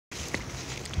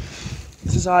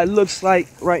is how it looks like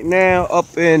right now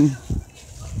up in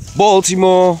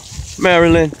Baltimore,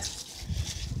 Maryland.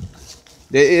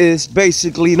 There is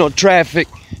basically no traffic.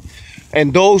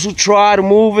 And those who try to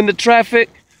move in the traffic,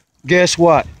 guess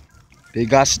what? They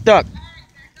got stuck.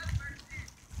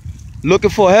 Looking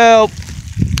for help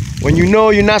when you know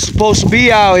you're not supposed to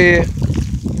be out here.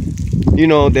 You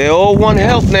know, they all want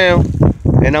help now,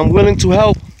 and I'm willing to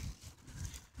help.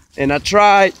 And I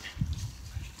tried,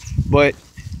 but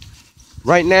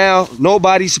right now,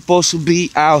 nobody's supposed to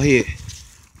be out here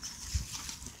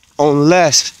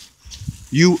unless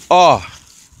you are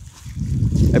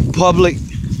a public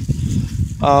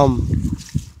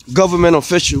government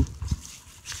official,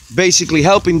 basically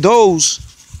helping those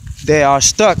that are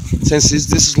stuck. Since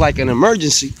this is like an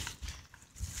emergency,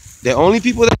 the only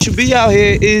people that should be out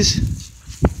here is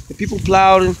the people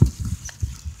plowing,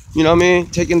 you know what I mean,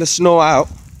 taking the snow out,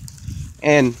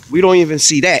 and we don't even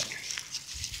see that,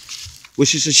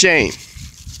 which is a shame,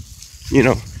 you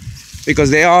know, because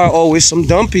there are always some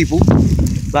dumb people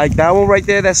like that one right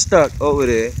there that's stuck over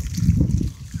there.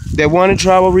 They want to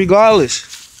travel regardless.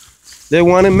 They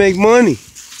want to make money.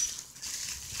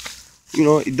 You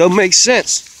know, it doesn't make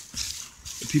sense.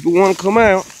 If people want to come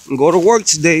out and go to work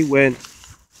today when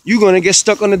you're going to get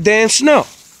stuck on the damn snow.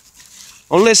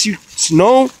 Unless you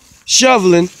snow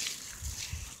shoveling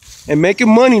and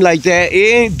making money like that,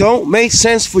 it don't make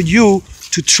sense for you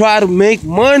to try to make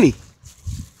money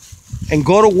and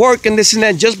go to work and this and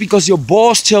that just because your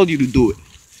boss tells you to do it.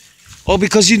 Or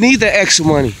because you need the extra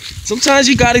money. Sometimes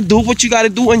you gotta do what you gotta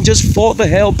do and just fall the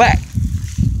hell back.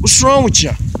 What's wrong with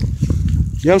you?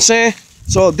 You know what I'm saying?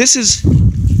 So this is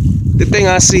the thing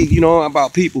I see, you know,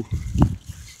 about people.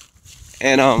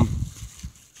 And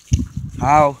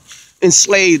how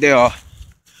enslaved they are.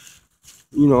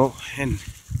 You know, and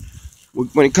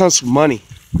when it comes to money,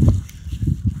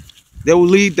 they will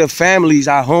leave their families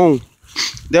at home.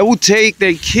 They will take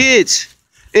their kids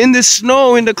in the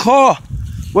snow in the car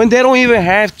when they don't even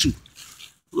have to.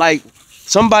 Like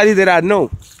somebody that I know,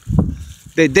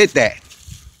 they did that.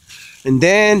 And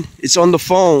then it's on the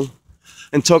phone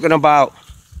and talking about,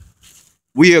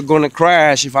 we are gonna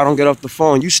crash if I don't get off the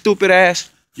phone. You stupid ass,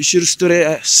 you should have stood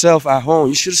yourself at home.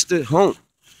 You should have stood home.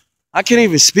 I can't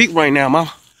even speak right now.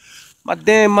 My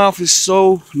damn mouth is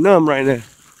so numb right now.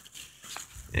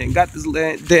 And got this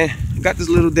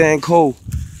little damn cold.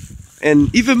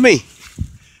 And even me,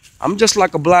 I'm just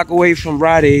like a block away from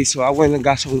Rite Aid, so I went and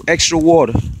got some extra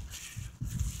water.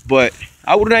 But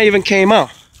I would not even came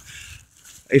out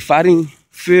if I didn't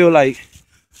feel like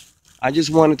I just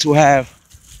wanted to have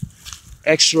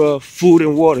extra food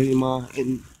and water in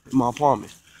my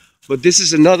apartment. But this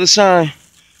is another sign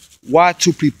why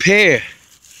to prepare,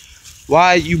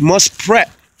 why you must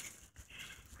prep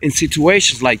in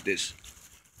situations like this.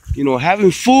 You know,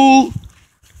 having food,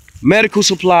 medical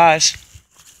supplies,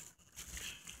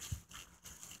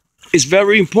 it's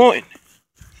very important,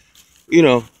 you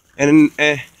know, and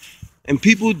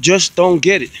people just don't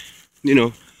get it. You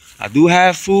know, I do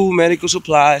have food, medical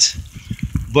supplies,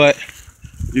 but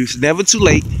it's never too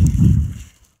late.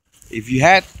 If you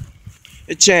had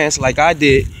a chance, like I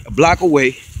did, a block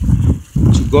away,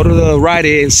 to go to the Rite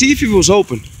Aid and see if it was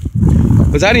open,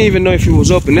 because I didn't even know if it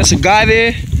was open. There's a guy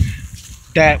there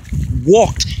that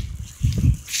walked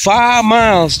 5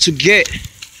 miles to get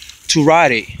to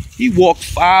Rite Aid. He walked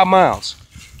 5 miles.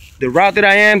 The route that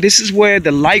I am, this is where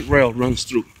the light rail runs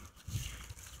through.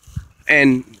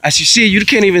 And as you see, you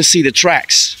can't even see the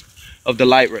tracks of the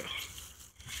light rail.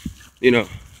 You know,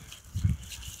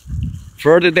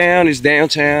 further down is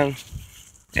downtown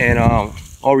and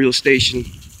Oriole Station,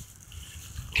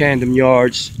 Camden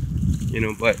Yards, you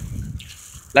know, but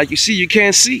like you see, you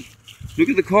can't see. Look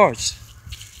at the cars.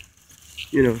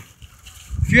 You know,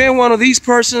 if you ain't one of these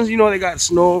persons, you know, they got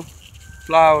snow,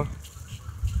 flour.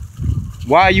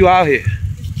 Why are you out here?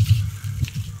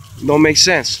 It don't make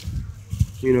sense,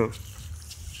 you know.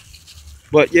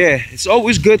 But yeah, it's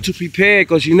always good to prepare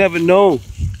because you never know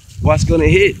what's gonna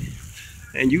hit.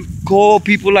 And you call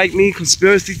people like me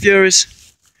conspiracy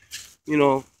theorists, you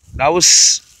know, that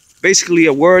was basically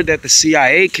a word that the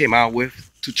CIA came out with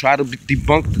to try to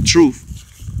debunk the truth.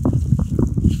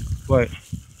 But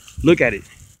look at it.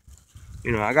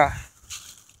 You know, I got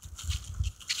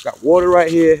water right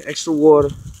here, extra water.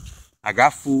 I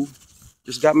got food.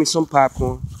 Just got me some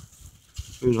popcorn.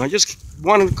 You know, I just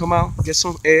wanted to come out, get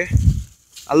some air.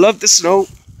 I love the snow.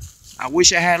 I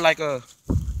wish I had like a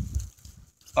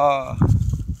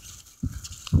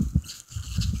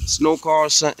snow car or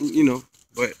something, you know,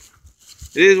 but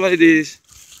it is what it is.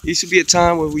 It used to be a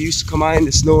time where we used to come out in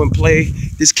the snow and play.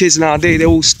 These kids nowadays, they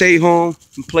will stay home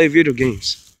and play video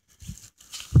games.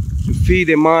 feed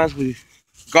their minds with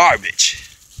garbage.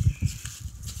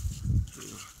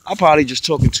 I'm probably just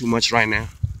talking too much right now.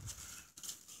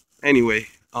 Anyway,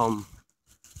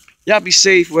 y'all be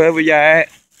safe wherever y'all at,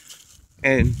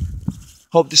 and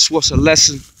hope this was a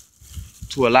lesson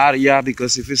to a lot of y'all,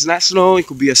 because if it's not snow, it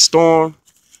could be a storm,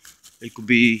 it could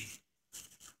be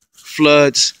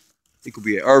floods, it could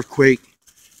be an earthquake,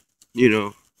 you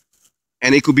know,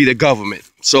 and it could be the government.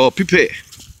 So prepare.